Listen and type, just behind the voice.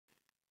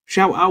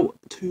Shout out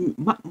to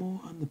Matt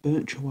Moore and the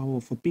Burnt Chihuahua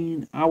for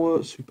being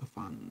our super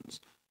fans.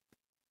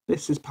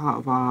 This is part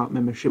of our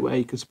membership where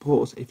you can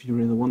support us if you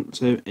really want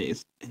to. It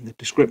is in the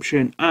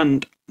description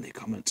and the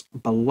comments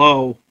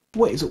below.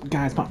 What is up,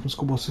 guys? Matt from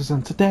Skullbusters,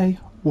 and today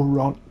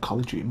we're on Call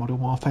of Duty Modern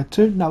Warfare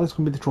 2. Now this is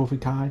going to be the trophy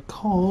guide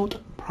called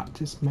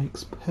Practice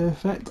Makes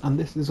Perfect, and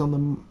this is on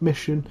the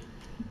mission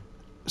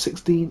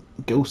 16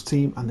 Ghost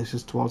Team, and this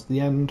is towards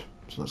the end,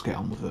 so let's get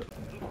on with it.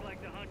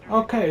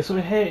 Okay, so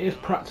here is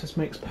Practice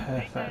Makes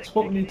Perfect.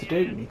 What we need to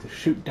do, we need to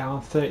shoot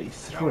down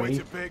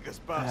 33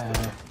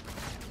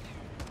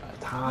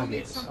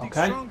 targets,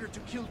 okay?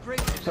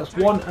 So that's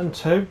 1 and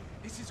 2.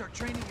 This is our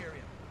training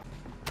area.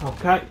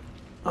 Okay.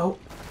 Oh,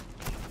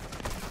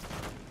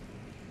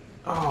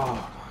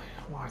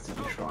 why did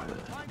you try that?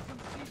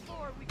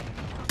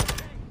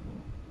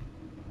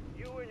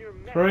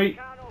 3,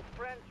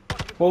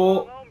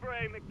 4,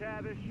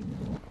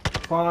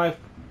 5.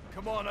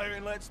 Come on out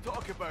and let's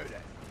talk about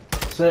it.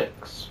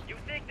 6. You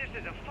think this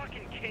is a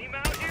fucking game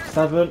out here?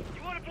 7.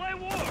 You want to play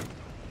war?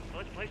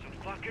 Let's play some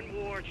fucking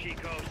war,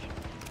 Chicos.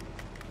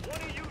 One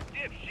of you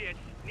dipshits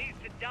needs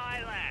to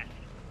die last.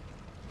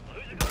 Well,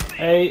 who's it gonna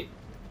be? 8.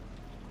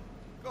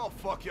 Go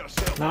fuck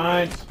yourself.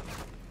 9.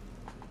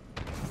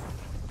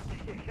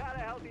 You got a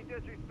healthy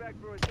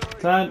disrespect for authority.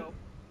 10. So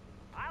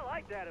I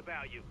like that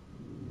about you.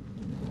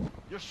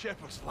 You're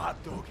Shepherd's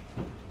lapdog.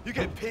 You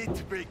get paid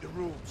to break the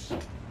rules.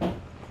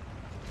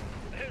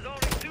 There's only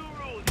 2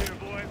 rules here,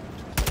 boy.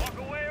 Walk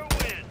away or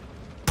win.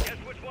 Guess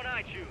which one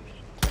I choose.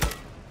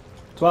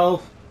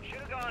 12. Should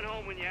have gone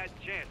home when you had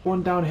the chance.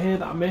 1 down here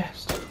that I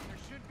missed.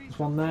 There's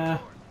 1 there.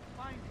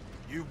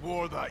 You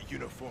wore that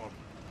uniform.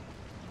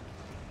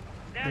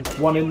 That's There's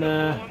 1 in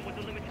there. uniform with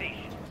a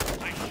limitation.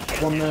 I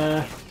shit 1 that.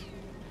 there.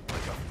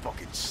 Like a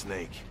fucking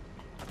snake.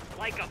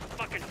 Like a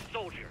fucking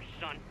soldier,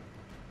 son.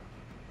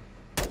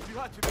 You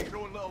had to make your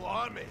own little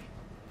army.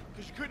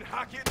 Because you couldn't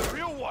hack it in the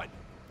real one.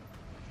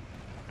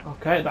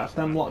 Okay, that's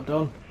them lot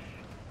done.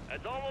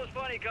 That's almost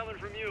funny coming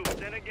from you, but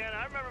then again,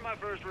 I remember my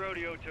first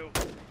rodeo too.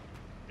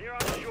 You're on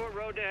the short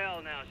road to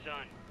hell now,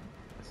 son.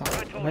 Is that,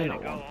 I are told they you to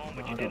not go one? home,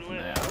 but No, you I don't didn't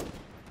think they listen.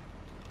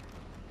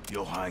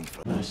 You'll hang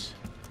for this.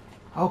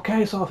 are.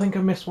 Okay, so I think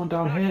I missed 1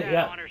 down here. Knock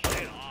Yeah, honor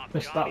shit off,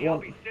 missed Johnny. that I'll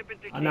one. be sipping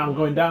And now I'm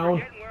tequila, going down.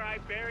 forgetting where I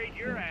buried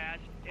your ass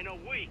in a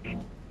week.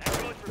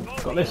 That goes for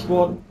both Got of this you.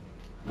 one.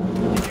 Did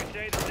you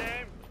say the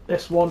same?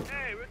 This one.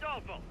 Hey,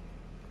 Rodolfo.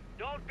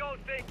 Don't go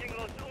thinking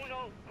los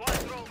uno,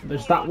 cuatro,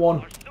 There's uno, that one,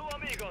 or su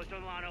amigos,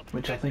 hermano,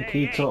 which I that think they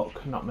he ain't.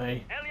 took, not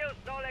me. Ellos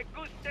no le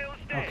guste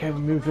usted. Okay, we're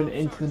moving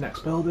into the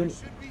next building.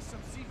 So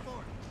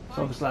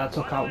obviously I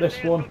took out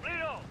this one.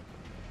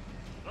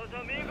 Los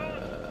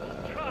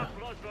amigos drop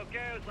los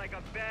bloqueos like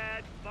a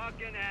bad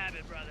fucking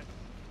habit, brother.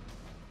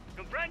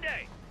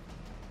 Comprende?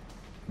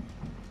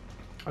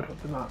 I don't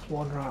think that's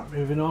one. Right,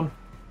 moving on.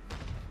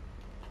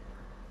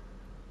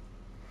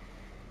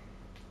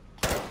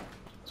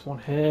 There's 1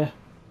 here.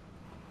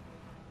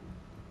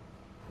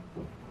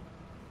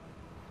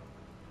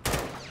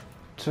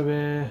 2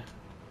 here.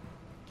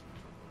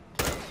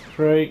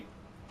 3.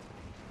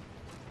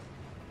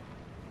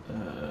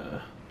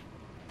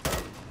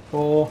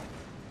 4.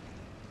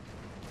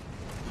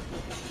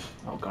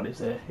 Oh god, he's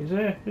there. He's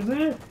there. He's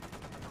there.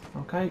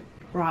 Okay.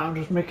 Right, I'm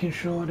just making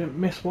sure I didn't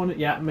miss 1.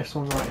 Yeah, I missed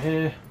 1 right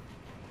here.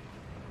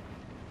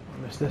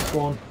 I missed this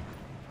one.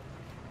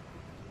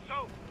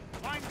 So,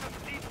 find some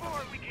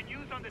C4 we can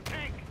use on the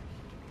tank.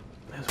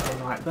 There's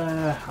 1 right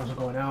there. How's it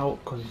going out?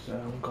 Because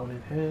I'm going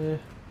in here.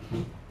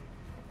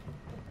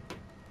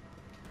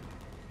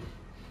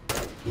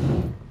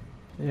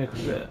 Yeah,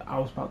 because I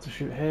was about to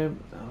shoot him.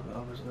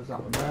 Obviously, there's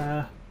that one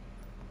there.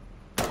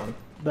 That one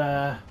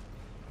there.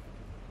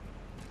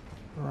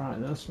 Right,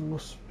 there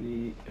must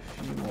be a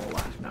few more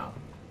left now.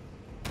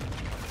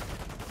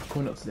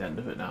 Coming up to the end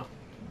of it now.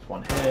 There's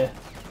 1 here.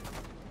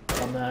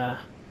 1 there.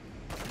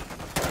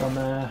 1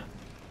 there.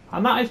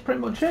 And that is pretty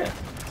much it.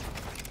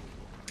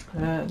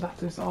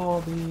 That is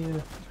all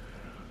the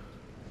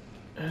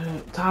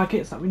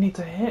targets that we need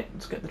to hit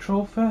to get the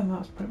trophy, and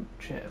that's pretty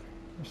much it.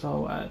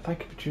 So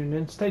thank you for tuning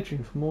in, stay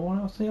tuned for more,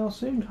 and I'll see you all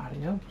soon.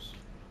 Adios.